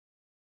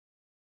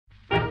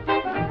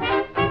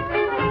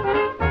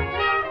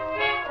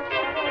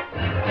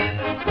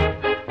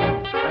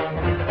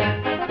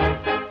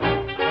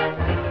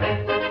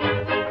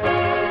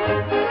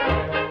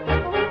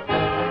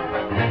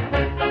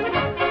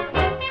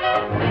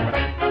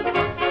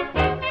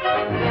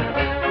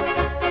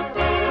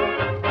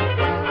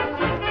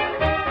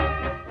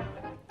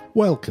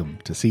Welcome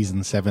to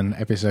Season 7,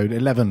 Episode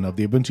 11 of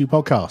the Ubuntu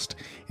Podcast.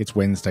 It's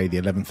Wednesday, the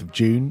 11th of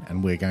June,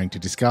 and we're going to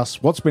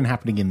discuss what's been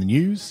happening in the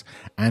news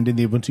and in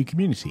the Ubuntu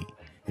community.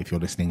 If you're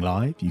listening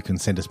live, you can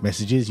send us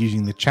messages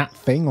using the chat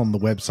thing on the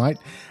website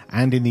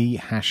and in the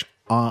hash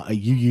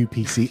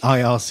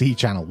UUPCIRC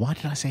channel. Why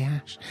did I say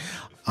hash?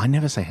 I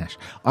never say hash.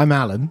 I'm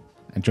Alan,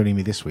 and joining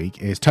me this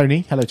week is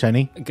Tony. Hello,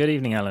 Tony. Good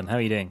evening, Alan. How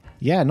are you doing?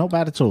 Yeah, not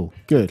bad at all.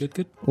 Good.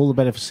 Good. All the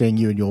better for seeing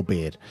you and your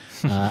beard.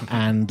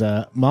 And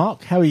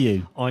Mark, how are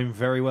you? I'm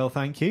very well,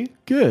 thank you.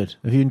 Good.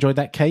 Have you enjoyed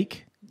that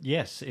cake?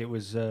 Yes, it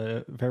was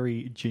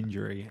very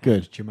gingery.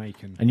 Good. And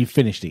Jamaican. And you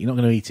finished it. You're not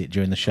going to eat it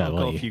during the show, I've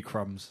are got you? a few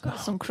crumbs. Got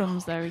some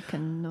crumbs there you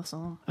can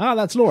nuzzle on. Ah,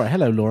 that's Laura.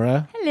 Hello,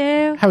 Laura.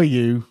 Hello. How are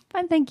you?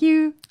 Fine, thank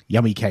you.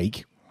 Yummy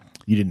cake.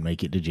 You didn't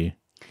make it, did you?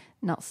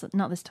 Not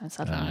this time,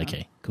 sadly. Ah, no.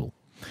 okay, cool.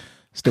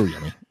 Still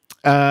yummy.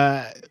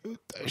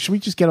 Should we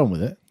just get on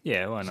with it?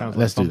 Yeah, why not? Sounds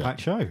Let's like do a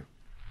that. fun-packed show.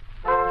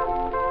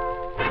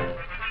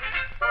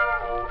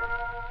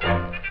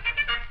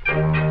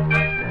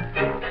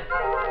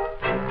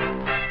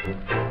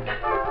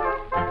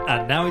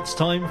 And now it's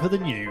time for the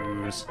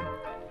news.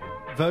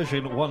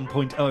 Version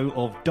 1.0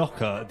 of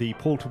Docker, the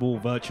portable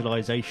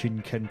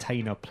virtualization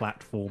container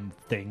platform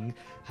thing,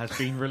 has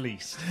been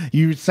released.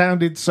 You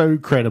sounded so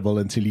credible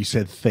until you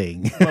said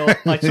thing.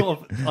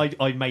 Well,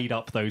 I made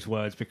up those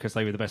words because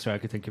they were the best way I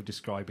could think of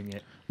describing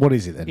it. What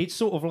is it then? It's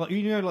sort of like,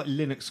 you know, like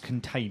Linux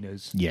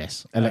containers.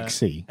 Yes,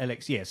 LXC.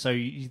 LX, yeah. So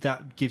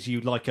that gives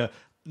you like a,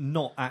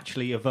 not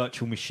actually a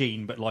virtual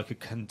machine, but like a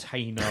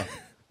container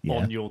Yeah.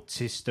 on your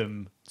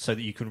system so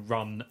that you can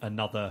run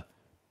another,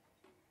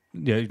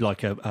 you know,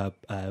 like a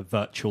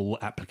virtual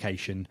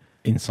application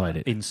Inside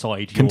it.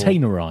 inside your...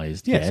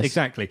 Containerized, yes.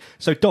 Exactly.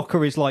 So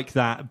Docker is like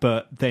that,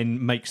 but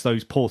then makes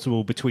those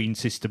portable between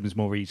systems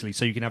more easily.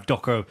 So you can have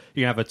Docker,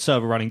 you can have a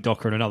server running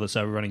Docker and another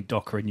server running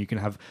Docker, and you can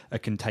have a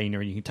container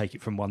and you can take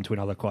it from one to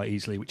another quite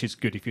easily, which is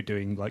good if you're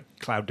doing like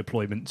cloud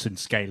deployments and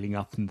scaling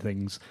up and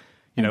things.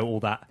 You know, all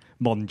that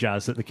mon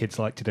jazz that the kids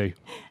like to do.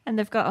 And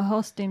they've got a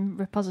hosting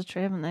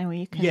repository, haven't they, where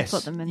you can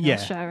put them in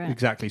and share it.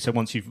 Exactly. So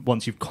once you've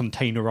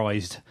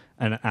containerized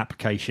an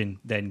application,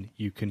 then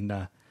you can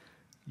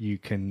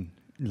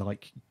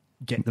like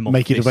get them off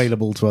Make it this.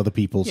 available to other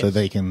people so Yes.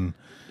 they can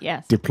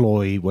Yes.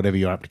 deploy whatever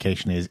your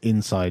application is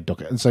inside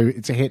Docker. And so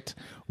it's a hit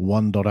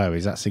 1.0.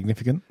 Is that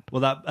significant?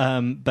 Well, that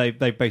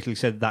they basically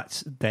said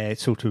that's their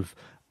sort of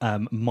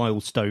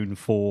milestone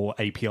for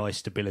API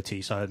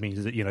stability. So it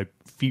means that, you know,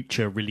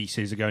 future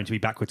releases are going to be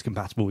backwards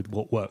compatible with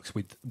what works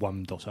with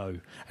 1.0.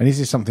 And is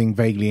this something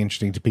vaguely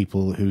interesting to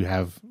people who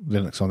have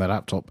Linux on their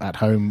laptop at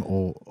home,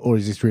 or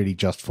is this really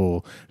just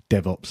for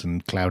DevOps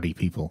and cloudy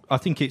people? I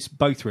think it's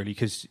both really,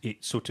 because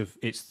it's sort of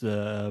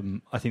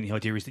I think the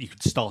idea is that you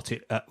could start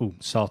it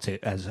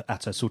as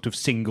at a sort of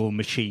single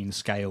machine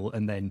scale,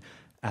 and then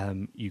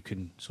you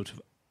can sort of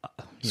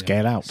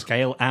Scale out.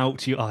 Scale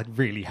out. I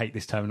really hate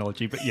this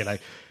terminology, but you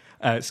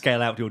know,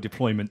 scale out your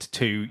deployment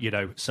to, you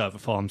know, server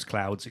farms,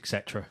 clouds,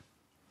 etc.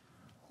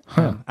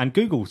 And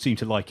Google seem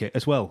to like it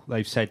as well.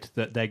 They've said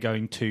that they're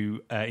going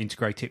to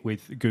integrate it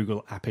with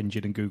Google App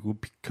Engine and Google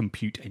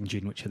Compute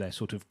Engine, which are their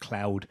sort of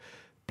cloud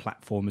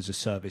platform as a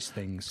service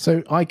things.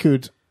 So I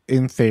could,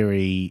 in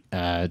theory,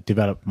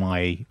 develop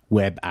my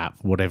web app,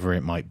 whatever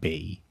it might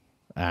be,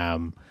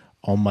 on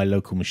my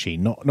local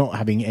machine, not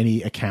having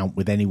any account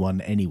with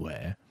anyone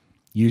anywhere,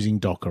 using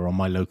Docker on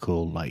my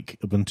local like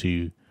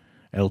Ubuntu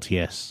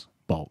LTS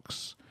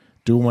box,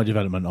 do all my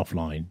development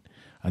offline,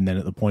 and then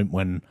at the point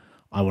when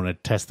I want to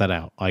test that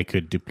out, I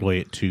could deploy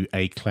it to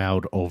a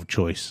cloud of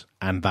choice,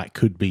 and that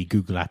could be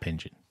Google App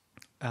Engine.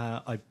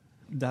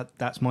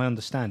 That's my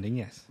understanding.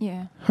 Yes.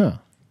 Yeah. Huh.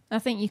 I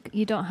think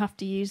you don't have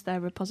to use their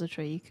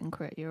repository. You can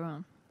create your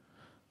own.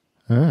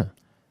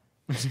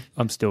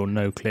 I'm still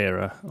no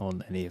clearer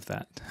on any of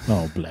that.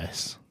 Oh,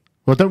 bless.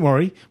 Well, don't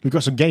worry. We've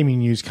got some gaming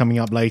news coming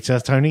up later,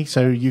 Tony,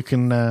 so you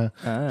can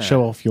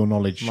show off your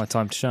knowledge My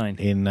time to shine.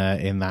 in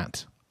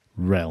that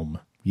realm.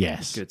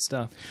 Yes. Good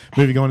stuff.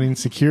 Moving on in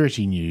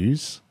security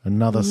news,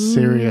 another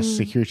serious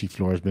security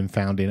flaw has been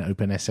found in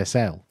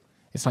OpenSSL.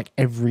 It's like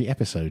every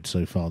episode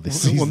so far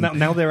this season. Well,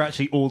 now they're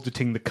actually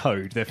auditing the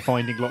code. They're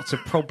finding lots of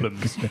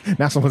problems.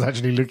 Now someone's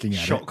actually looking at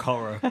Shock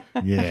horror. it.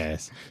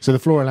 Yes. So the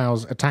flaw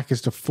allows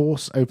attackers to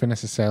force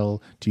OpenSSL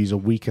to use a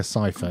weaker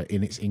cipher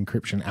in its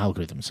encryption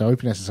algorithm. So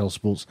OpenSSL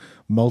supports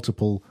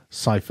multiple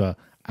cipher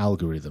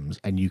algorithms,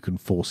 and you can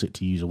force it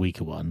to use a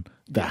weaker one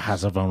that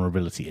has a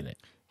vulnerability in it.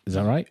 Is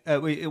that right?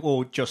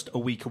 Or just a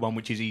weaker one,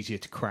 which is easier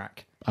to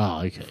crack.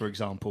 Ah, okay. For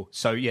example.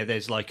 So, yeah,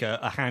 there's like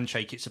a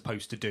handshake it's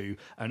supposed to do,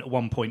 and at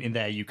one point in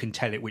there you can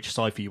tell it which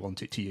cipher you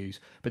want it to use.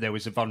 But there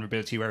was a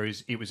vulnerability where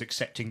it was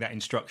accepting that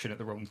instruction at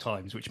the wrong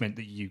times, which meant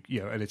that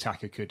an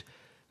attacker could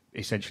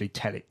essentially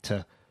tell it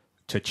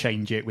to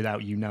change it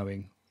without you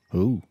knowing.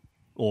 Ooh.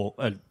 Or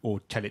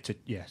tell it to,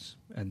 yes,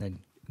 and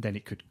then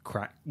it could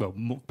crack,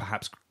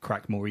 perhaps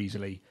crack more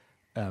easily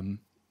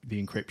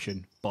the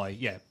encryption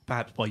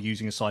perhaps by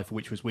using a cipher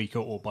which was weaker,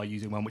 or by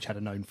using one which had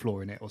a known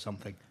flaw in it or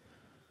something.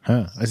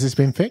 Huh. Has this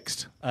been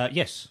fixed?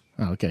 Yes.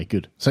 Oh, okay,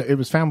 good. So it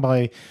was found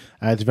by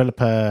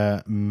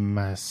developer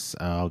Masashi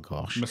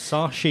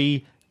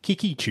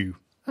Kikichu.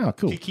 Oh,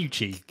 cool.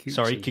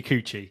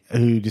 Kikuchi.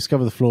 Who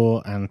discovered the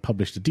flaw and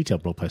published a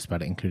detailed blog post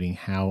about it, including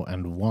how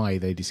and why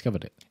they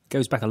discovered it.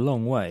 Goes back a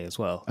long way as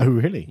well. Oh,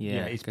 really?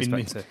 Yeah, it's goes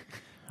been back to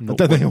But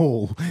don't they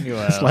all?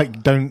 Well, It's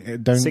like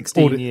don't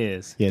 16 audit,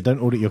 years. Yeah, don't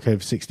audit your code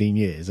for 16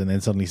 years and then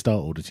suddenly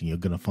start auditing. You're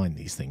going to find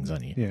these things,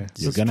 aren't you? Yeah,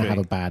 you're going to have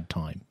a bad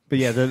time. But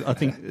yeah, I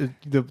think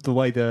the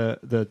way the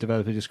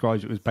developer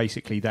describes it was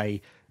basically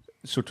they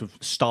sort of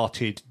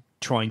started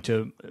trying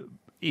to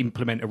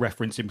implement a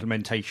reference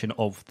implementation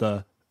of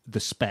the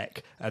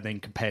spec and then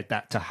compared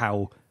that to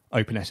how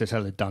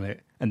OpenSSL had done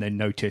it and then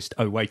noticed,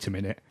 oh, wait a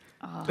minute,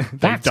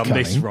 they've done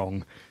this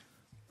wrong.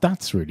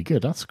 That's really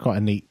good. That's quite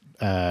a neat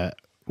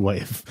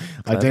way of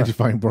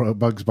identifying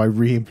bugs by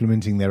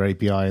re-implementing their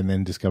API and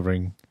then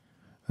discovering,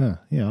 yeah,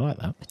 I like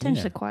that.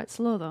 Potentially quite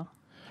slow, though.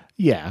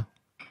 Yeah.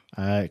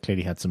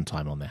 Clearly had some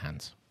time on their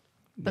hands.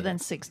 But then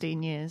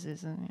 16 years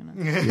isn't,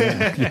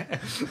 Yeah.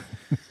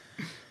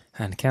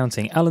 And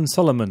counting. Alan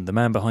Solomon, the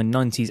man behind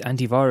 90s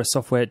antivirus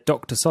software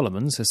Dr.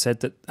 Solomons, has said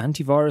that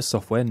antivirus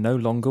software no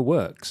longer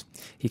works.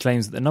 He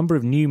claims that the number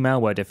of new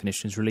malware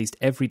definitions released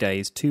every day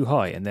is too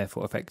high and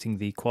therefore affecting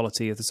the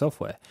quality of the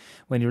software.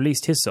 When he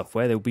released his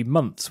software, there would be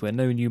months where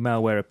no new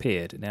malware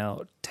appeared.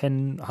 Now,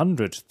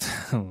 100.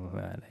 Oh,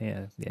 man,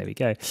 yeah, there we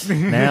go.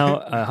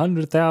 Now,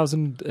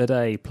 100,000 a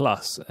day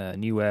plus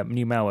new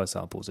malware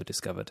samples are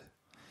discovered.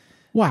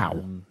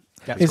 Wow.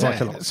 That's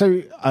quite a lot.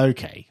 So,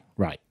 okay.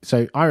 Right.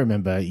 So I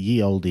remember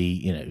ye olde,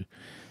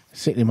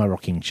 sitting in my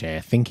rocking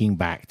chair, thinking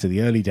back to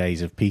the early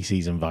days of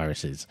PCs and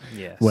viruses.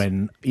 Yes.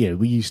 When,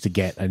 we used to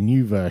get a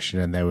new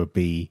version and there would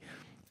be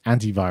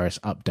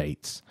antivirus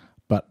updates,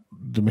 but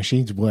the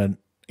machines weren't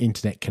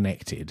internet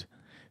connected.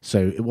 So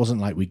it wasn't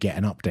like we get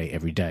an update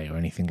every day or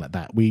anything like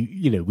that. We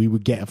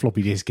would get a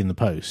floppy disk in the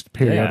post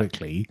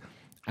periodically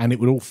and it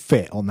would all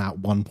fit on that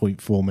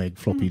 1.4 meg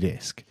floppy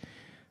disk.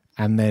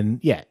 And then,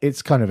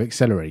 it's kind of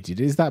accelerated.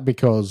 Is that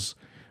because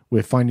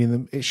we're finding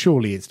them?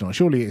 Surely it's not.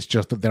 Surely it's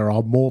just that there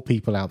are more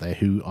people out there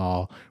who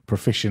are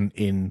proficient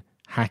in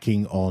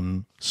hacking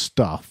on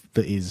stuff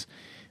that is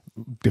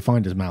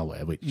defined as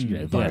malware, which,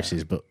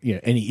 viruses, but,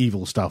 any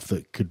evil stuff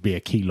that could be a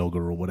keylogger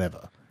or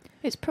whatever.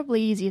 It's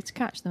probably easier to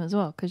catch them as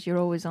well because you're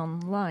always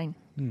online.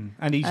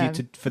 And easier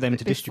for them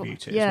to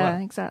distribute it as well. Yeah,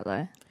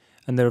 exactly.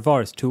 And there are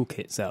virus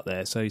toolkits out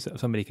there, so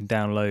somebody can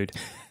download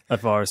a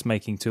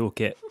virus-making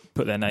toolkit,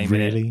 put their name in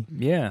it. Really?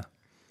 Yeah.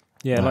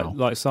 Yeah, Wow.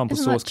 like sample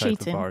Isn't source that code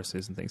cheating? for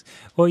viruses and things.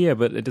 Well, yeah,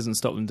 but it doesn't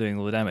stop them doing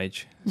all the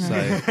damage. No. So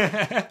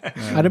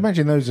I'd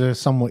imagine those are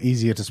somewhat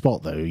easier to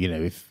spot, though.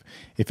 If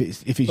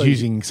it's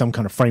using some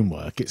kind of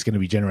framework, it's going to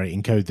be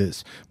generating code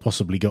that's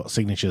possibly got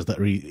signatures that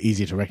are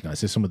easier to recognize.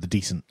 So some of the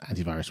decent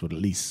antivirus would at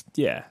least,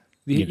 yeah,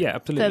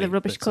 absolutely. They're the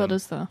rubbish But,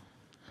 coders, though.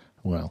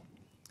 well,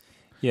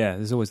 yeah,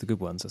 there's always the good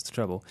ones. That's the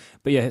trouble.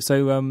 But yeah,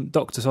 so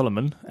Dr.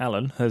 Solomon,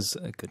 Alan, has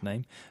a good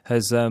name,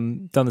 has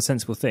done the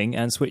sensible thing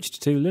and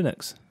switched to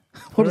Linux.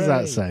 what does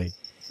that Hooray. say?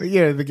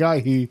 But, the guy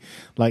who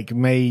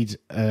made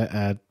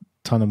a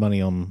ton of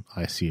money on,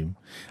 I assume,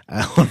 on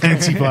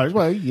antivirus.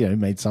 Well,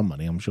 made some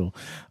money, I'm sure,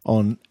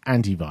 on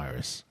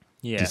antivirus.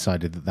 Yeah,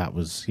 Decided that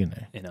was,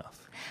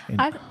 enough.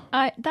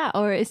 That,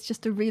 or it's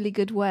just a really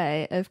good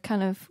way of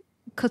kind of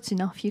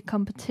cutting off your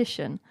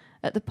competition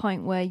at the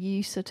point where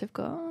you sort of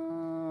go,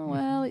 oh,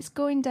 well, it's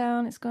going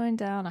down,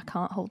 I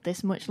can't hold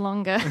this much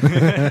longer.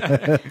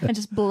 And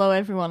just blow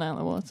everyone out of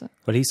the water.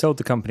 Well, he sold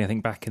the company, I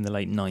think, back in the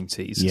late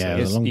 90s. Yeah, so it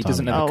was a long he time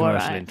doesn't ago. have a Oh,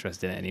 commercial alright.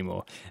 interest in it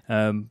anymore.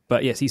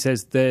 But yes, he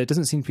says there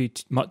doesn't seem to be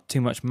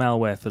too much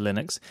malware for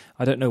Linux.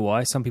 I don't know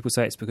why. Some people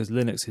say it's because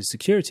Linux's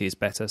security is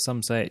better.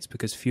 Some say it's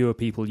because fewer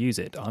people use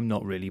it. I'm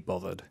not really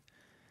bothered.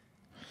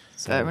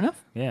 So, Fair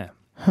enough. Yeah.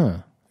 Huh.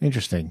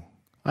 Interesting.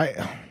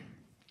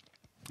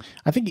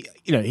 I think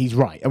he's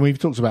right, and we've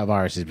talked about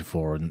viruses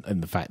before, and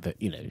the fact that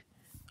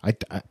I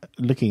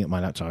looking at my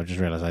laptop, I just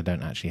realised I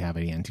don't actually have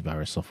any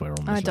antivirus software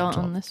on this I don't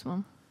laptop. on this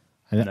one.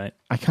 And No.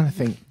 I kind of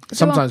think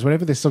sometimes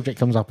whenever this subject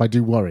comes up, I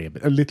do worry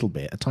a little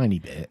bit, a tiny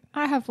bit.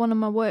 I have one on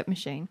my work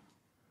machine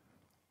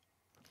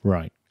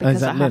Right. Because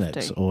Is that I have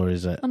Linux to. or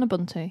is it on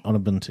Ubuntu.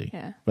 on Ubuntu?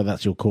 Yeah. But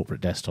that's your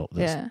corporate desktop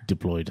that's Yeah.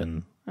 deployed,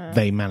 and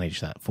they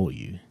manage that for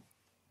you.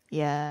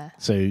 Yeah.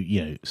 So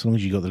as long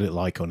as you got the little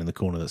icon in the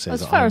corner that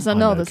says, As far as I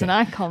know, I'm there's okay. an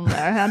icon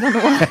there. I don't know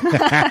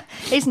why.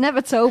 It's never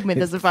told me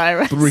there's a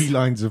virus. 3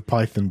 lines of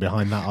Python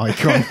behind that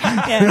icon.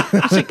 Yeah,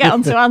 I should get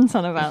on to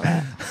Anton about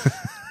that.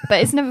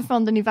 But it's never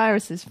found any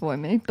viruses for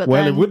me. But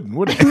Well, then, it wouldn't,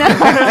 would it?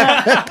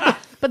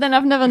 But then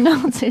I've never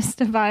noticed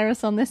a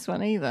virus on this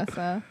one either.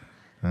 So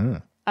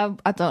Ah.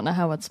 I don't know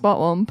how I'd spot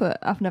one, but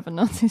I've never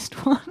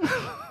noticed one.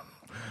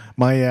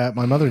 My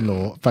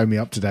mother-in-law phoned me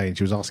up today and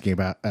she was asking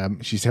about,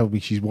 she told me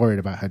she's worried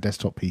about her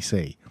desktop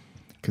PC.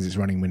 because it's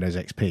running Windows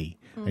XP.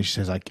 And she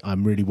says,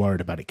 I'm really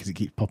worried about it because it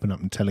keeps popping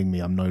up and telling me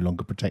I'm no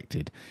longer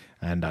protected,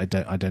 and I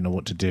don't know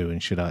what to do.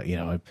 And should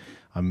I,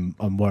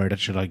 I'm worried.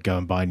 Should I go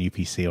and buy a new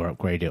PC or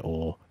upgrade it?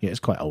 Or it's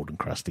quite old and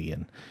crusty,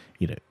 and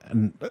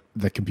and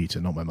the computer,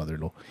 not my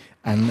mother-in-law,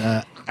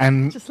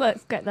 and Just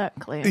let's get that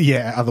clear.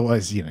 yeah.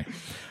 Otherwise,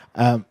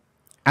 and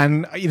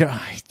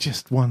I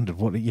just wondered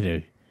what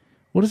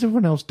does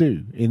everyone else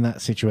do in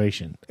that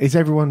situation? Is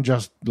everyone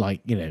just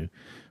like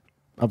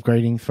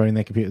upgrading, throwing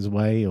their computers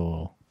away,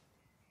 or?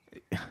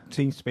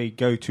 Seems to be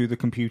go to the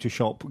computer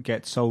shop,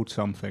 get sold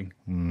something.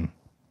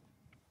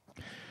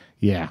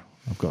 Yeah,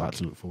 I've got that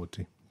to look forward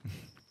to.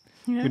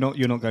 Yeah.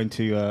 You're not going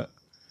to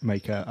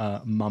make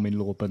a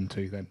mum-in-law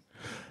Ubuntu then?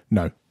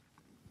 No.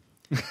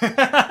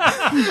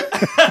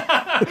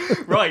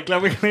 Right,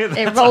 glad we cleared that.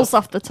 It rolls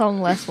off the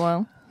tongue less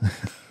well.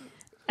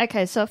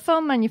 Okay, so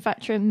phone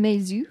manufacturer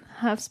Meizu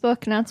have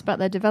spoken out about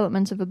their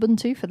development of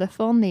Ubuntu for the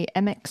phone, the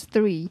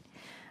MX3.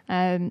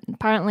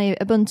 Apparently,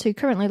 Ubuntu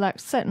currently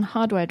lacks certain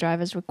hardware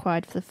drivers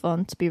required for the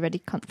phone to be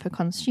ready for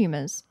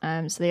consumers.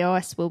 So the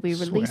OS will be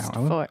released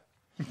for...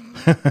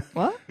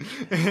 What?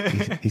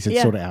 He said,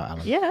 Yeah. sort it out,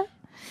 Alan. Yeah.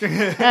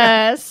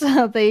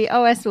 So the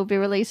OS will be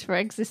released for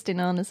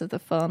existing owners of the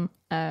phone,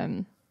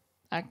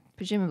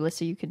 presumably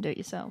so you can do it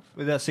yourself.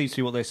 Well, that seems to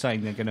be what they're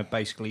saying. They're going to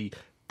basically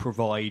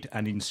provide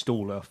an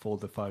installer for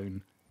the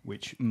phone,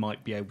 which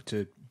might be able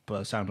to, by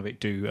the sound of it,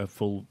 do a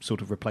full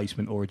sort of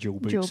replacement or a dual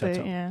boot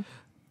setup. Yeah.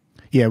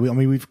 Yeah,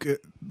 we've got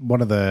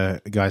one of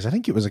the guys, I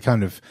think it was a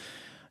kind of,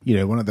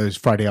 one of those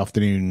Friday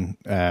afternoon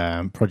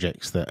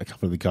projects that a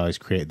couple of the guys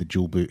created the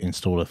dual boot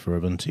installer for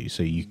Ubuntu.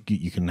 So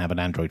you can have an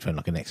Android phone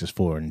like a Nexus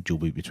 4 and dual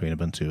boot between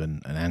Ubuntu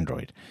and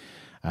Android.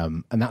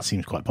 And that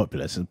seems quite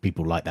popular. So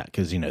people like that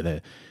because,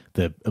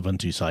 the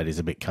Ubuntu side is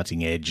a bit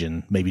cutting edge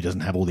and maybe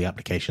doesn't have all the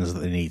applications that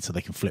they need, so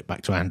they can flip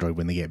back to Android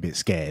when they get a bit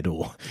scared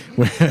or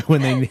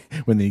when they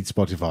need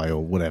Spotify or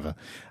whatever.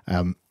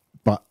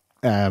 But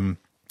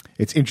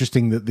it's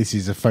interesting that this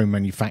is a phone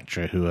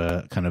manufacturer who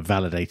are kind of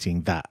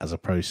validating that as a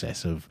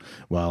process of,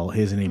 well,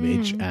 here's an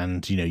image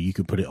and, you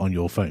can put it on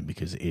your phone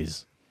because it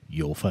is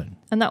your phone.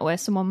 And that way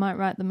someone might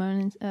write them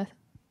own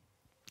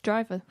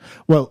driver.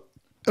 Well,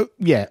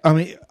 yeah,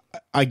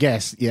 I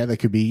guess, there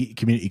could be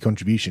community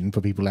contribution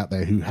for people out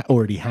there who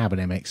already have an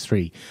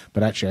MX3.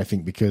 But actually, I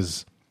think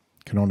because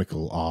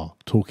Canonical are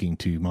talking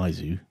to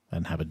Meizu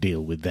and have a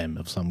deal with them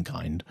of some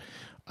kind,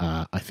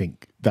 I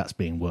think that's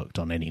being worked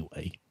on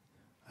anyway.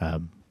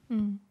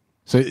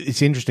 So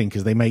it's interesting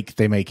because they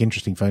make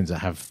interesting phones that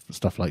have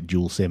stuff like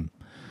dual SIM.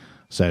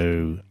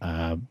 So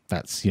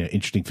that's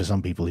interesting for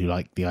some people who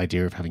like the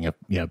idea of having a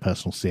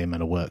personal SIM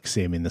and a work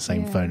SIM in the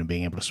same phone and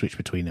being able to switch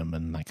between them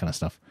and that kind of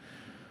stuff.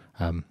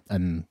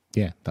 And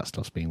that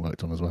stuff's being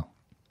worked on as well.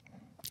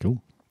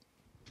 Cool.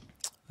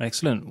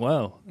 Excellent.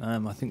 Well,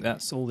 I think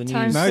that's all the news.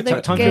 Time No, for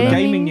the time for gaming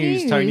gaming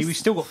news, Tony. news. We've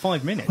still got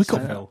 5 minutes. We've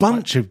got a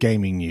bunch of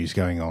gaming news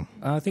going on.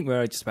 I think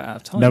we're just about out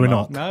of time. No, we're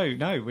Mark. not.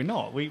 No, we're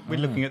not. We're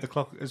looking at the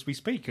clock as we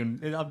speak, and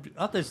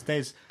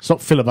there's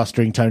Stop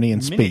filibustering, Tony,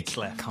 and minutes speak.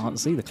 left. Can't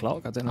see the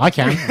clock. I don't know. I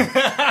can.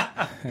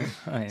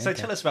 So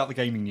tell us about the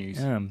gaming news.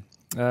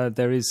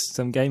 There is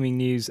some gaming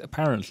news,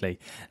 apparently.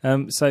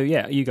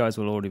 You guys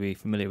will already be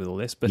familiar with all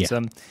this, but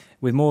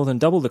with more than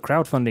double the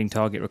crowdfunding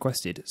target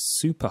requested,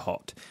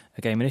 Superhot,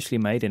 a game initially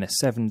made in a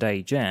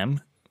 7-day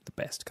jam, the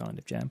best kind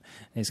of jam,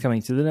 is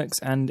coming to Linux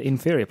and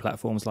inferior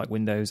platforms like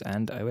Windows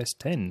and OS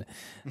X.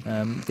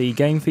 The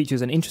game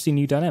features an interesting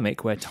new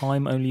dynamic where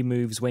time only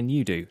moves when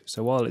you do.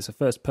 So while it's a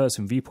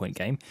first-person viewpoint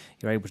game,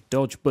 you're able to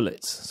dodge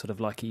bullets, sort of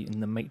like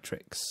in The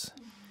Matrix.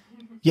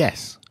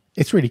 Yes,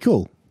 it's really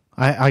cool.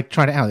 I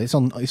tried it out. It's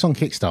on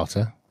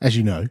Kickstarter, as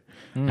you know,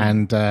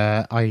 and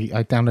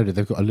I downloaded.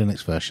 They've got a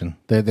Linux version.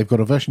 They've got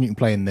a version you can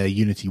play in their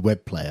Unity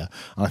web player.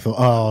 And I thought,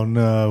 oh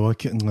no,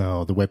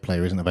 the web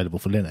player isn't available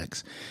for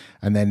Linux.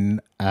 And then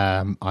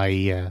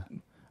I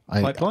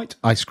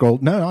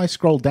scrolled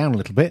down a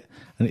little bit,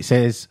 and it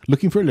says,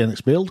 looking for a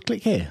Linux build,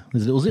 click here.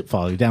 There's a little zip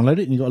file. You download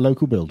it, and you've got a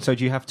local build. So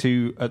do you have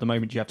to, at the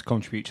moment,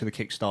 contribute to the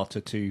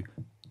Kickstarter to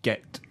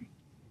get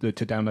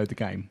to download the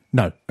game?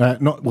 No,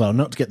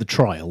 not to get the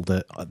trial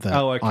that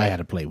okay. I had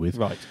to play with.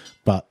 Right.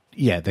 But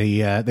yeah,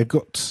 they've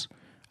got.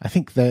 I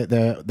think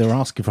they're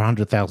asking for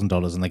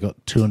 $100,000, and they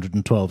got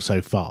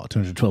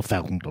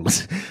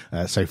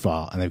 $212,000 so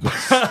far, and they've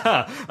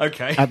got.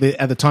 Okay.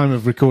 At the time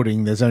of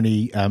recording, there's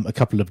only a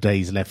couple of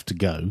days left to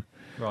go.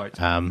 Right.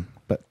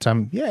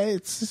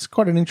 It's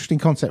quite an interesting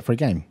concept for a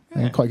game,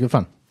 and quite good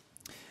fun.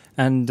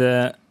 And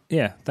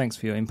thanks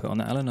for your input on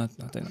that, Alan. I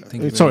don't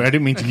think. Sorry, I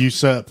didn't mean to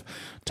usurp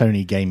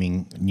Tony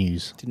gaming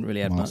news. Didn't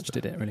really add much,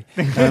 did it? Really.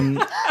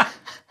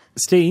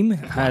 Steam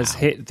has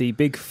hit the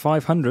big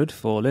 500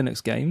 for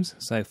Linux games.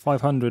 So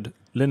 500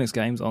 Linux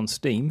games on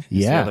Steam.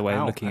 Is the other way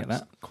of looking at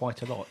that.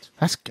 Quite a lot.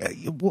 That's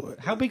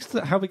How big's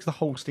the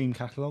whole Steam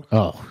catalogue?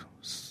 Oh,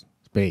 it's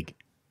big.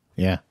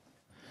 Yeah.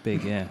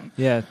 Big, yeah.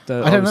 Yeah.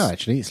 I don't know,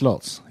 actually. It's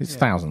lots. It's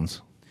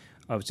thousands.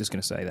 I was just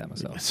going to say that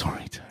myself.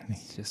 Sorry, Tony.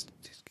 Just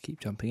keep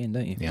jumping in,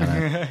 don't you? Yeah,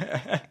 I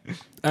know.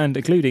 And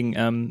including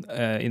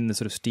in the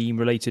sort of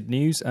Steam-related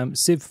news,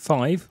 Civ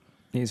 5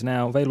 is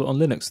now available on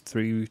Linux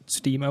through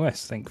Steam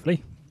OS,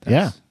 thankfully.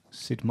 Yeah.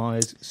 Sid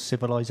Meier's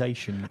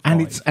Civilization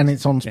 5. And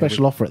it's on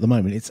special offer at the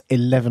moment. It's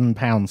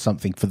 £11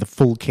 something for the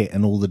full kit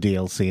and all the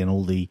DLC and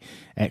all the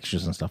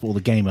extras and stuff. All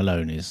the game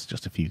alone is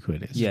just a few quid.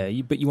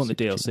 But you want the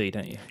DLC,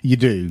 don't you? You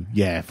do,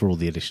 yeah, for all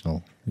the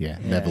additional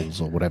levels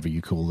or whatever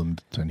you call them,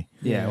 Tony.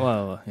 Yeah,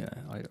 well,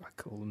 I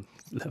call them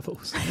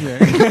levels.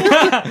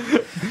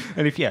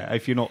 And if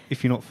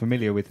you're not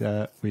familiar with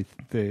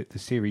the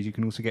series, you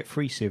can also get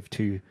free Civ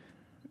to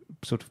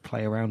sort of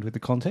play around with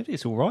the content.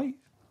 It's all right.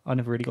 I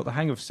never really got the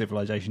hang of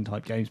Civilization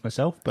type games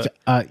myself, but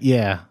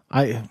yeah.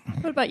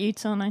 What about you,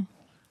 Tony?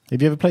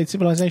 Have you ever played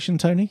Civilization,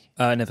 Tony?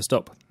 Never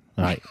stop.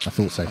 All right, I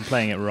thought so. I'm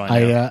playing it right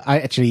now.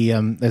 I actually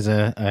there's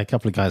a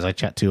couple of guys I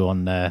chat to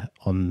on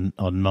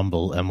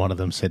Mumble, and one of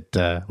them said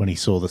when he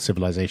saw the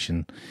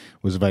Civilization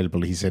was available,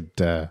 he said,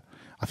 I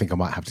think I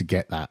might have to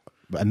get that.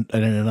 And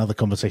in another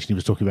conversation, he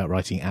was talking about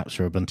writing apps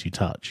for Ubuntu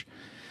Touch.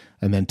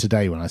 And then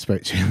today, when I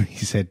spoke to him,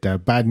 he said,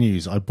 bad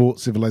news, I bought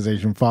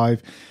Civilization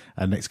 5,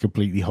 and it's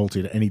completely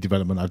halted any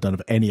development I've done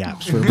of any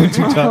apps for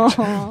Ubuntu Touch,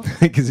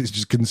 because it's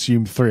just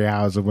consumed 3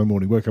 hours of my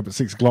morning. Woke up at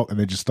 6 o'clock and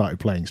then just started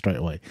playing straight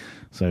away.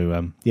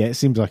 So, it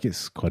seems like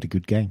it's quite a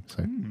good game.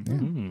 So,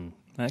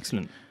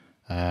 Excellent.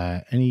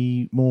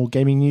 Any more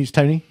gaming news,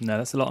 Tony? No,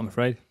 that's a lot, I'm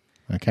afraid.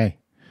 Okay.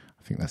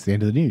 I think that's the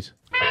end of the news.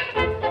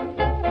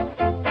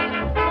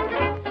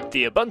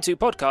 The Ubuntu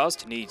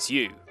podcast needs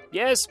you.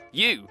 Yes,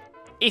 you.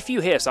 If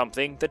you hear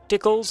something that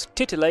tickles,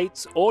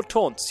 titillates, or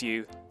taunts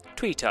you,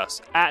 tweet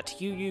us at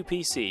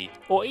UUPC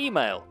or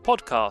email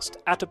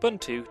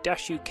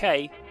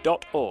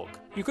podcast@ubuntu-uk.org.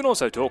 You can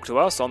also talk to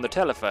us on the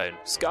telephone,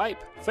 Skype,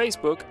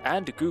 Facebook,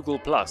 and Google+.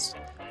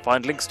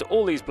 Find links to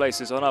all these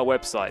places on our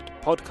website,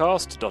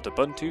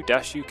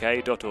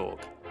 podcast.ubuntu-uk.org.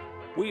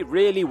 We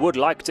really would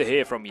like to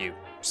hear from you,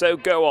 so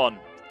go on,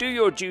 do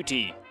your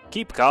duty,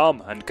 keep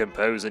calm, and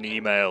compose an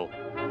email.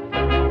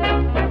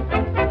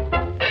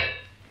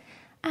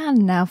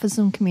 And now for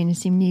some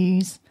community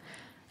news.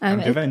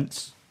 And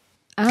events.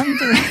 And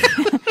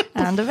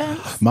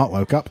events. Mark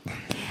woke up.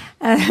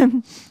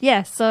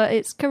 So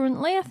it's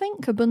currently, I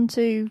think,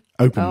 Ubuntu...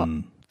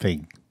 Open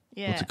thing.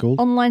 Yeah. What's it called?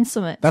 Online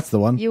Summit. That's the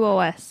one.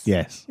 UOS.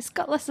 Yes. It's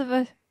got less of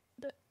a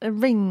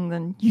ring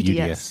than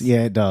UDS.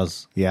 Yeah, it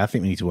does. Yeah, I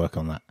think we need to work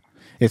on that.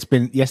 It's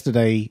been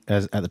yesterday,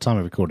 at the time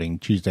of recording,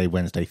 Tuesday,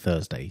 Wednesday,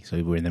 Thursday.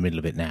 So we're in the middle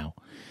of it now.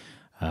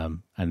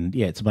 And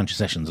it's a bunch of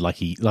sessions like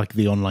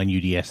the online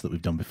UDS that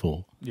we've done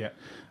before. Yeah.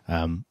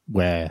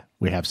 Where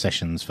we have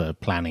sessions for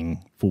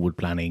planning, forward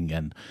planning,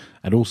 and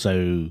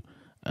also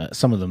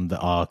some of them that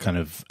are kind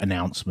of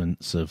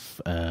announcements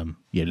of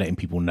letting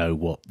people know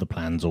what the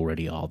plans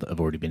already are that have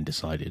already been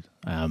decided,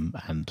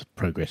 and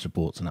progress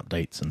reports and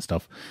updates and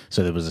stuff.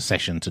 So there was a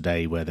session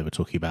today where they were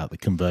talking about the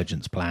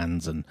convergence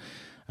plans and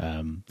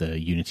the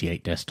Unity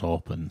 8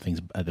 desktop and things.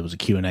 There was a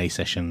Q&A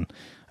session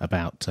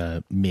about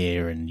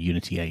Mir and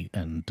Unity 8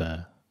 and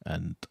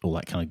all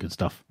that kind of good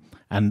stuff.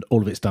 And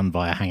all of it's done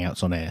via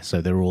Hangouts on Air,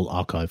 so they're all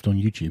archived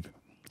on YouTube.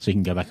 So you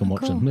can go back and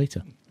watch them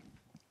later,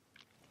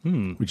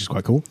 which is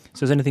quite cool.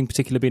 So has anything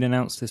particular been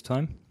announced this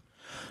time?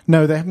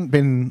 No, there haven't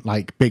been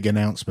like big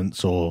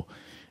announcements or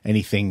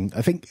anything.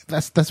 I think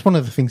that's one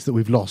of the things that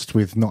we've lost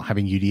with not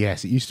having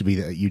UDS. It used to be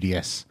that at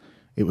UDS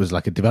it was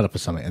like a developer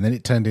summit, and then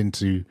it turned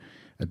into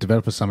a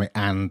developer summit,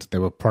 and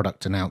there were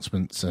product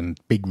announcements and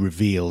big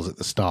reveals at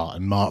the start.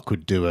 And Mark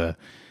would do a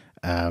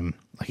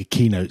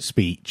keynote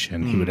speech,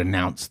 and he would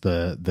announce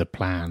the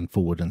plan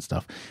forward and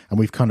stuff. And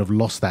we've kind of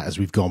lost that as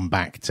we've gone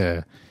back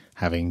to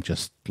having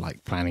just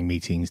like planning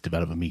meetings,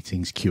 developer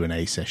meetings,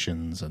 Q&A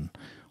sessions, and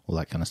all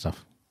that kind of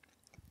stuff.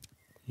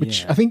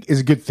 Which I think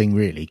is a good thing,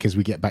 really, because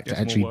we get back to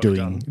actually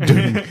doing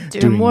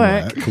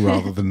work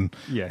rather than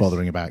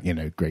bothering about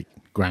great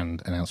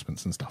grand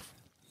announcements and stuff.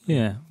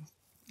 Yeah,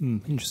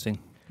 interesting.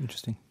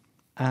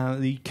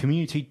 The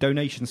Community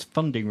Donations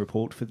Funding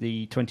Report for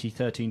the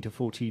 2013 to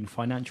 14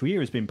 financial year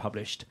has been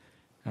published,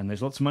 and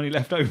there's lots of money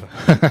left over.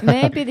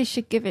 Maybe they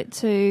should give it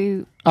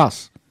to...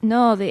 Us?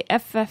 No, the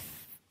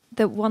FF,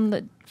 the one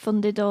that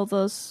funded all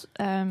those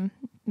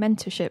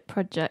mentorship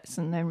projects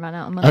and then ran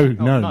out of money. Oh,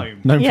 no.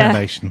 Gnome Yeah.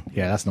 Foundation.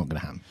 Yeah, that's not going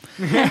to happen.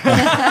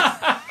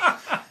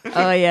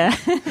 Oh, yeah.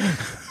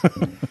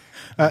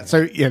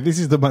 This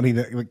is the money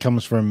that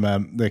comes from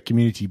the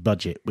community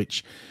budget,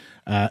 which...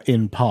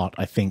 in part,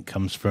 I think,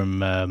 comes from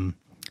the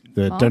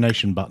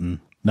donation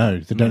button. No,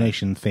 the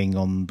donation thing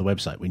on the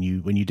website. When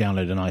you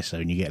download an ISO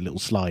and you get a little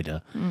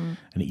slider, and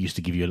it used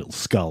to give you a little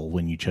skull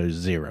when you chose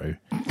 0.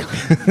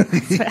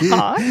 It's a bit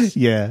harsh.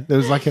 Yeah, there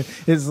was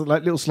it's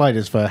like little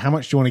sliders for how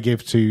much do you want to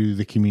give to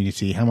the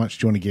community, how much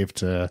do you want to give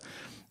to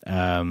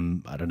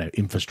I don't know,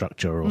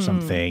 infrastructure or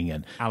something,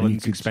 and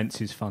Alan's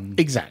expenses fund.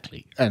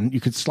 Exactly. And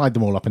you could slide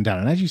them all up and down.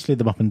 And as you slid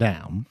them up and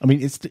down, I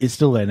mean, it's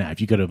still there now.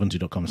 If you go to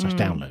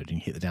ubuntu.com/download and you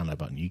hit the download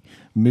button, you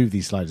move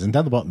these sliders, and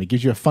down the bottom it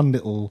gives you a fun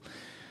little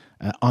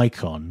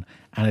icon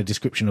and a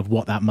description of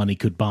what that money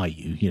could buy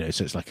you. You know,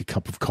 so it's like a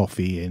cup of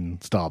coffee in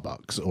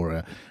Starbucks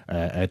or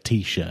a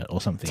T-shirt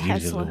or something.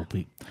 Tesla.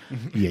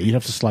 Yeah, you'd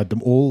have to slide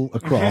them all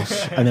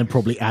across and then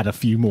probably add a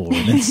few more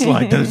and then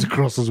slide those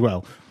across as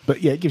well.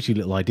 But yeah, it gives you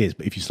little ideas.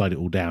 But if you slide it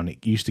all down,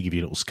 it used to give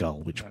you a little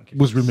skull, which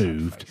was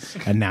removed,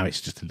 and now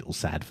it's just a little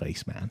sad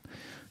face man.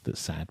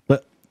 That's sad.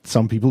 But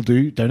some people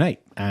do donate,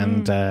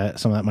 and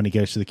some of that money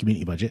goes to the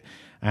community budget.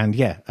 And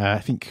yeah, I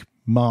think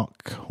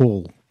Mark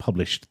Hall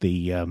published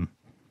the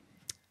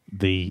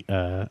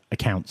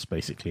accounts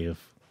basically of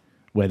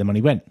where the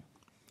money went.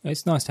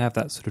 It's nice to have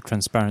that sort of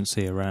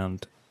transparency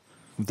around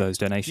those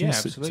donations,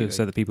 absolutely.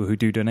 so that people who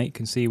do donate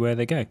can see where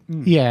they go.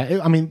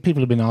 Yeah, I mean,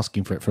 people have been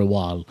asking for it for a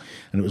while,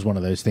 and it was one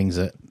of those things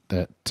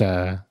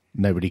that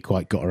nobody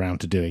quite got around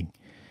to doing.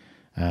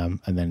 And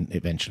then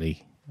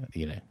eventually,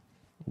 you know,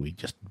 we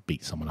just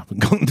beat someone up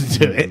and got them to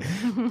do it.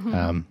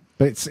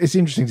 But it's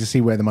interesting to see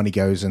where the money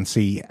goes and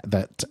see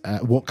that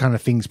what kind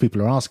of things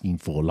people are asking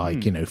for,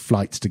 like, you know,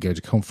 flights to go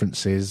to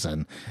conferences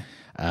and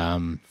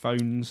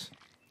phones.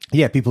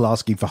 Yeah, people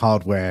asking for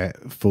hardware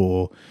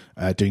for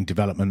doing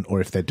development,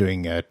 or if they're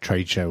doing a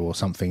trade show or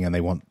something and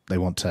they want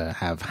to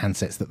have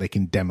handsets that they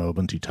can demo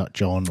Ubuntu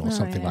Touch on or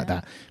something like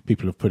that.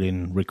 People have put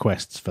in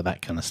requests for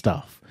that kind of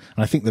stuff.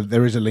 And I think that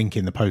there is a link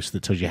in the post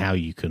that tells you how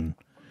you can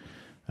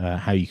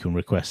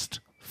request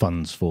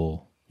funds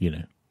for, you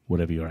know,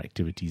 whatever your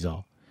activities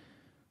are.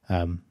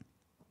 And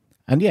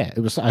yeah, it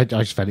was. I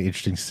just found it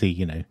interesting to see,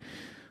 you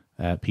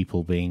know,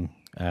 people being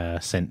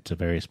sent to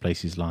various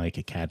places like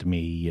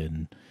Academy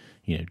and,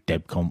 you know,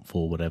 DebConf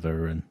or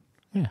whatever, and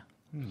yeah,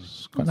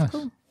 it's quite nice.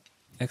 Cool.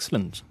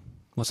 Excellent.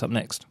 What's up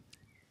next?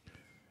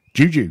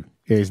 Juju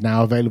is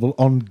now available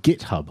on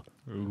GitHub.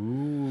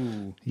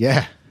 Ooh.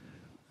 Yeah,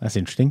 that's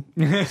interesting.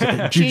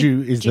 So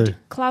Juju is the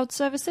cloud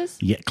services.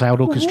 Yeah,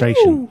 cloud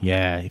orchestration. Ooh.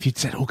 Yeah, if you'd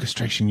said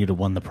orchestration, you'd have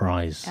won the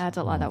prize. I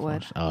don't like that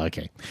word. Oh,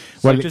 okay.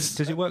 So Well, does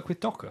it work with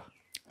Docker?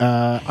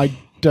 I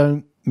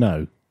don't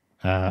know.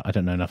 I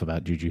don't know enough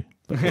about Juju.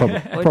 But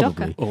Or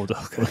probably. Or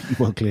Docker.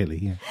 Well, clearly,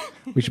 yeah.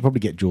 We should probably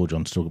get George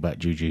on to talk about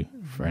Juju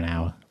for an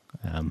hour.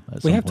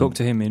 We have talked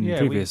to him in Yeah,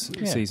 previous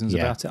we- yeah. seasons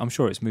Yeah. about it. I'm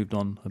sure it's moved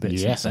on a bit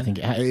Yes, since I then.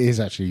 think it is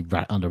actually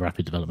under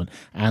rapid development.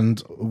 And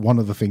one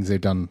of the things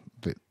they've done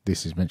that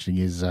this is mentioning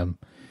is,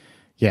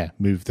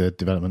 move the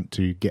development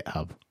to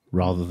GitHub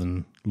rather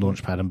than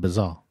Launchpad and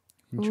Bazaar.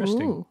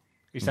 Interesting. Ooh.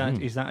 Is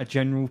that a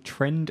general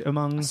trend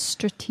among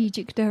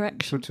Strategic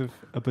direction. sort of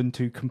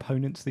Ubuntu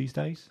components these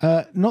days?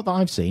 Not that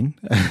I've seen.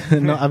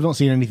 I've not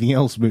seen anything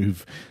else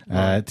move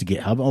to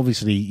GitHub.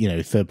 Obviously, you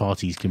know, third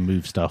parties can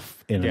move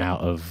stuff in and Yeah. out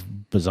of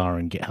Bazaar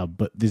and GitHub,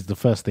 but this is the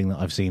first thing that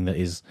I've seen that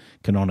is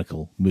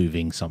canonical,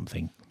 moving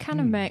something. Kind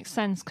of makes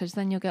sense because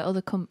then you'll get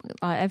other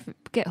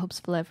GitHub's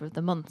flavor of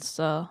the month.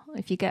 So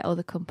if you get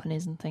other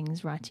companies and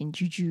things writing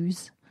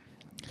Jujus,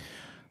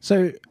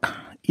 So,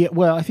 yeah,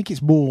 well, I think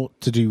it's more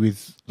to do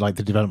with like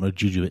the development of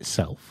Juju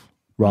itself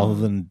rather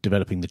than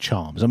developing the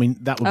charms. I mean,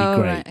 that would be Oh,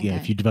 great. right, Yeah,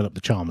 okay. if you develop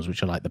the charms,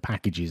 which are like the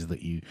packages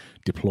that you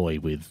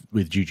deploy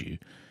with Juju.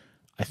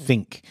 I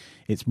think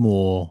it's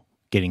more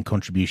getting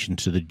contribution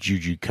to the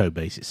Juju code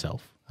base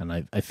itself. And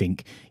I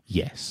think,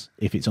 yes,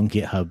 if it's on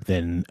GitHub,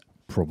 then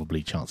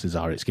probably chances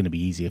are it's going to be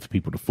easier for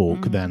people to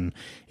fork than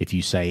if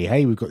you say,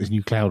 hey, we've got this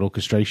new cloud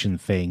orchestration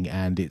thing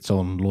and it's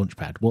on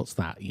Launchpad. What's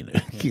that? You know,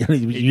 It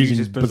using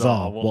uses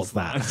Bazaar. Bazaar. What's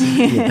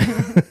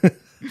that?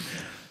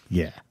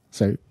 Yeah.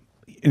 So,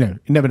 you know,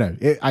 you never know.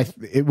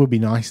 It would be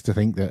nice to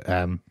think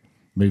that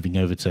moving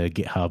over to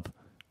GitHub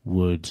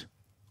would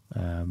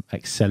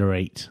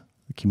accelerate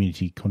the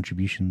community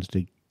contributions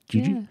to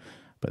Juju. Yeah.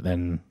 But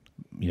then,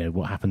 you know,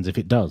 what happens if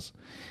it does?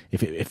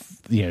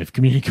 If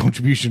community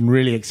contribution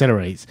really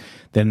accelerates,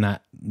 then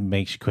that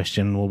makes you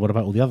question, well, what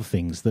about all the other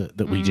things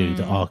that we do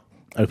that are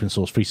open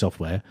source free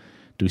software?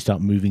 Do we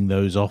start moving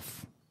those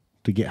off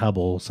to GitHub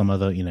or some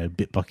other, you know,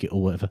 Bitbucket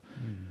or whatever?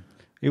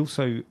 It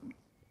also,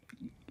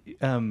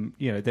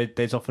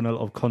 there's often a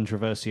lot of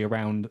controversy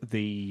around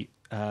the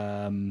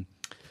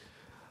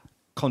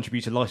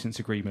contributor license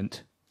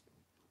agreement,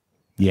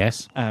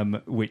 Yes.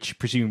 which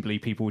presumably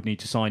people would need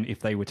to sign if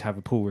they were to have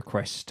a pull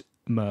request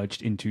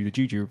merged into the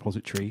Juju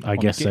repository. I on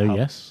guess so, GitHub.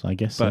 yes. I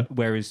guess But so.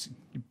 whereas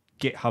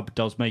GitHub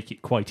does make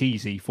it quite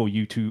easy for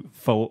you to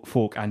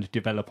fork and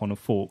develop on a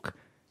fork,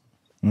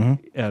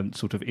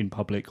 sort of in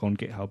public on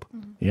GitHub.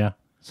 Yeah.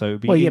 So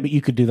it'd be Well, yeah, but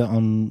you could do that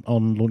on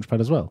Launchpad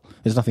as well.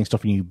 There's nothing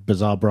stopping you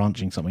Bazaar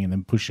branching something and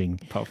then pushing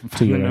apart from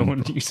to your no own.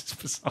 one uses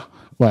Bazaar.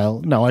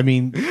 Well, no, I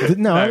mean,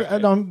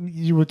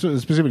 you were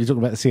specifically talking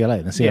about the CLA,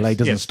 and the CLA Yes,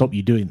 doesn't yes. stop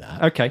you doing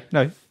that.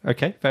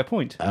 Okay, fair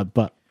point.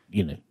 But,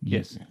 you know,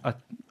 Yes,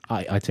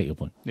 I take your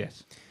point.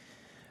 yes.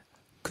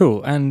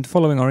 Cool. And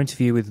following our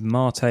interview with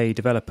Mate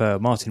developer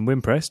Martin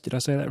Wimpress, did I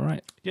say that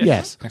right?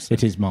 Yes,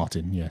 Excellent. it is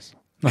Martin, yes.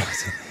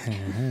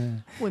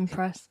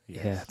 Wimpress.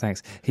 Yeah,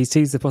 thanks. He's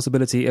teased the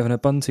possibility of an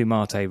Ubuntu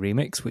Mate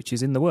remix, which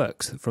is in the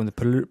works. From the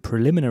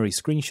preliminary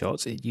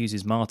screenshots, it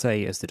uses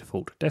Mate as the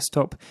default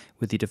desktop,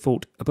 with the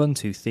default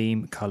Ubuntu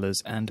theme,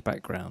 colours and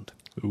background.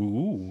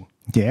 Ooh.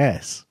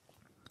 Yes.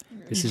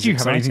 This is Did you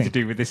have anything to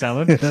exciting. do with this,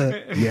 Alan?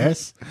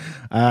 Yes.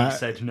 He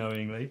said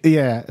knowingly.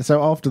 Yeah.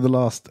 So after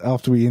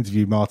we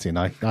interviewed Martin,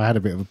 I had a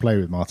bit of a play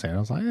with Martin. I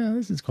was like, yeah,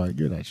 this is quite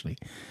good actually.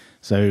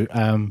 So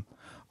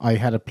I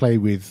had a play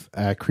with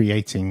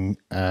creating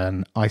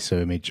an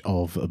ISO image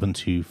of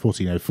Ubuntu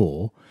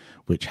 14.04,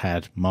 which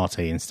had Mate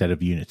instead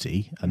of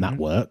Unity, and that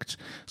worked.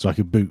 So I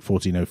could boot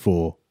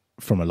 14.04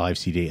 from a live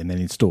CD and then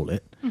install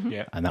it,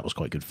 Yeah. and that was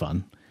quite good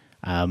fun.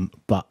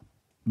 But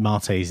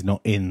Mate is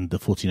not in the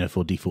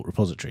 14.04 default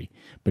repository,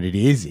 but it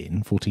is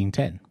in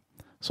 14.10.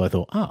 So I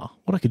thought,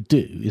 what I could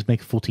do is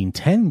make a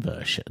 14.10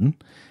 version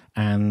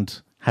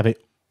and have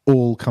it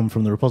all come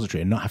from the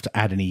repository and not have to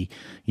add any,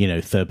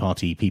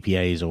 third-party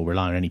PPAs or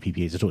rely on any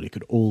PPAs at all. It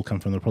could all come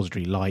from the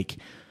repository like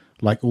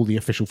all the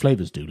official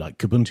flavors do, like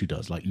Ubuntu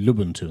does, like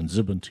Lubuntu and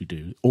Xubuntu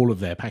do. All of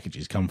their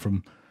packages come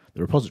from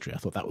the repository. I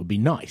thought that would be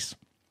nice.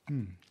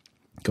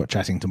 Got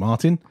chatting to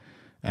Martin,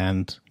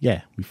 and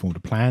we formed a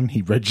plan.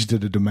 He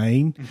registered a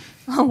domain,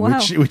 Oh, wow.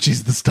 which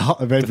is the start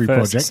of every The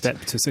first project. step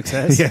to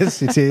success.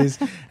 Yes, it is.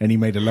 And he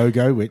made a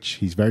logo, which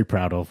he's very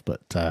proud of,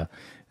 but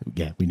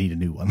we need a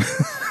new one.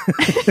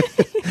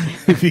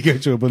 If you go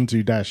to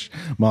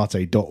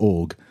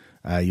ubuntu-mate.org,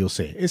 you'll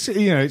see it.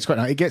 It's quite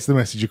nice. It gets the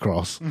message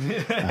across.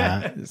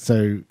 It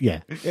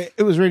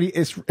was really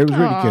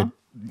good.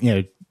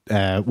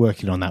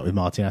 Working on that with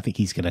Martin. I think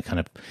he's going to kind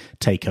of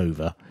take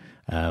over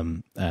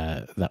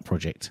that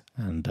project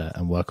and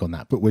work on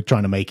that. But we're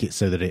trying to make it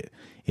so that it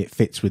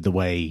fits with the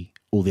way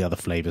all the other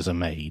flavors are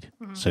made,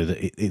 so that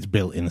it's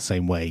built in the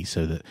same way,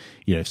 so that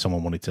if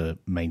someone wanted to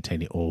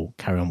maintain it or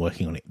carry on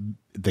working on it,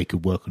 they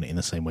could work on it in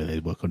the same way they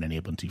work on any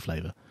Ubuntu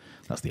flavor.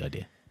 That's the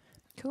idea.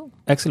 Cool.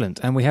 Excellent.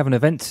 And we have an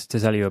event to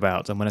tell you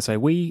about. And when I say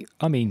we,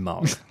 I mean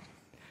Mark.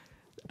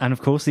 And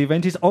of course, the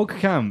event is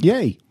OggCamp.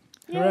 Yay!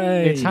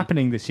 Hooray! It's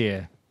happening this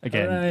year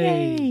again.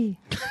 Hooray! Yay.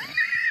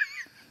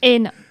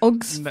 In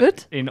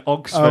Oxford. In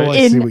Oxford. Oh,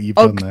 I see what you've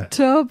done there.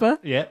 October.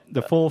 Yeah,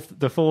 the 4th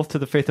to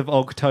the 5th of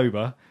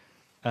October.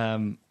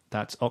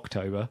 That's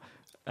October.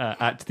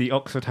 At the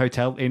Oxford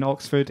Hotel in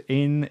Oxford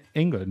in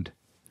England.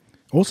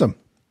 Awesome.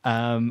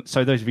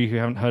 So those of you who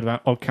haven't heard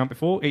about OggCamp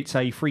before, it's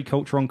a free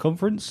culture on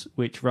conference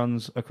which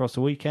runs across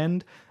the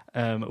weekend,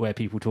 where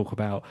people talk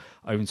about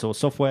open source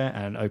software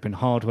and open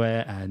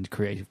hardware and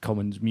Creative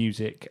Commons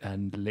music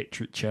and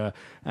literature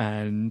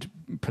and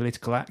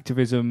political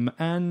activism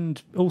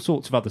and all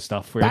sorts of other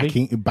stuff,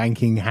 really.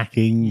 Banking,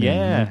 hacking,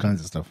 and all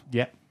kinds of stuff.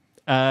 Yeah.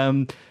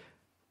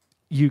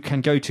 You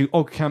can go to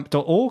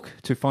oggcamp.org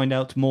to find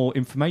out more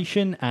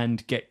information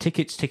and get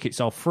tickets. Tickets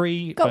are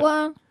free. Got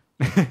one.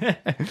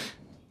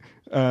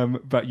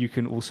 But you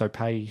can also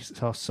pay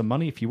us some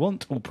money if you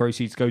want. All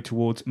proceeds go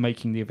towards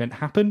making the event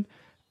happen,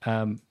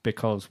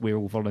 because we're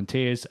all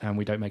volunteers and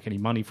we don't make any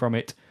money from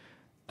it.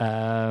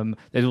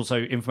 There's also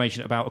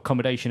information about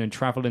accommodation and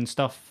travel and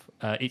stuff.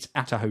 It's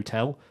at a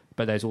hotel,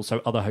 but there's also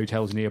other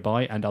hotels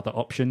nearby and other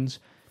options.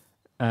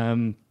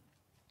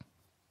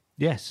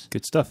 Yes,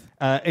 Good stuff.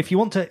 if you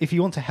want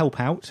to help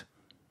out,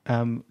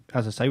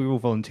 as I say, we're all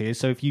volunteers.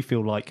 So if you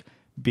feel like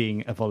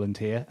being a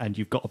volunteer and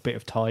you've got a bit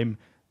of time,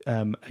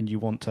 and you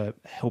want to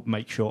help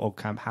make sure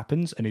OggCamp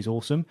happens and is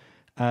awesome,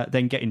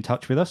 then get in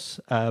touch with us,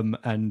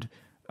 and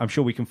I'm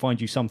sure we can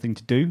find you something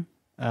to do.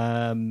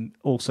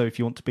 Also, if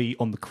you want to be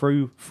on the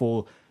crew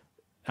for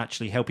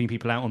actually helping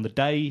people out on the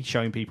day,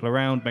 showing people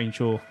around, making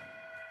sure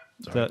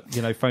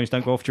that phones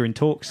don't go off during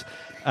talks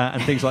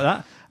and things like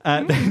that,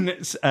 then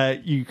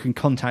you can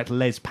contact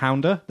Les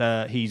Pounder.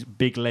 He's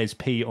Big Les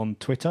P on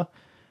Twitter.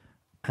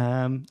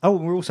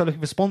 We're also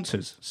looking for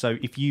sponsors. So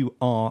if you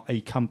are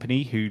a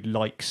company who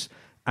likes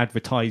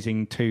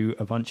advertising to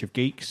a bunch of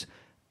geeks,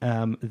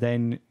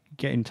 then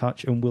get in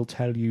touch and we'll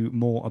tell you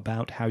more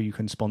about how you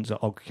can sponsor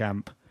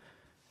OggCamp.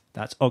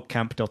 That's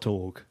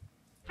oggcamp.org.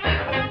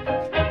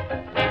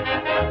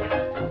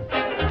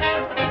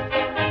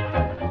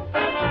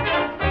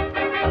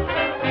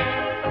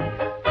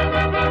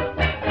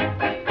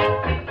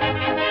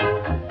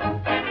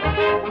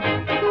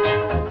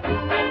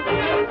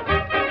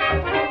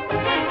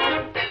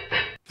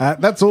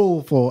 That's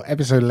all for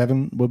episode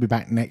 11. We'll be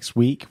back next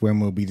week when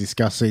we'll be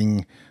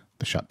discussing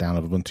the shutdown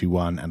of Ubuntu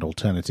One and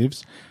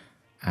alternatives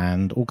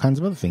and all kinds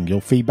of other things.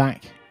 Your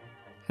feedback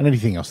and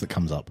anything else that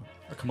comes up.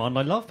 A command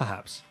line love,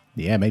 perhaps.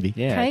 Yeah, maybe.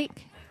 Yeah.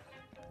 Cake?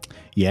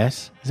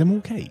 Yes. Is there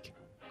more cake?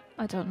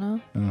 I don't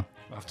know. We'll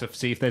have to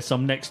see if there's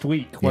some next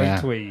week,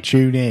 won't we?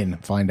 Tune in,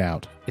 find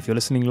out. If you're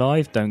listening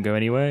live, don't go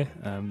anywhere.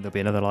 There'll be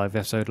another live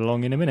episode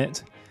along in a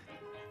minute.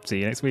 See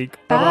you next week.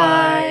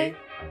 Bye.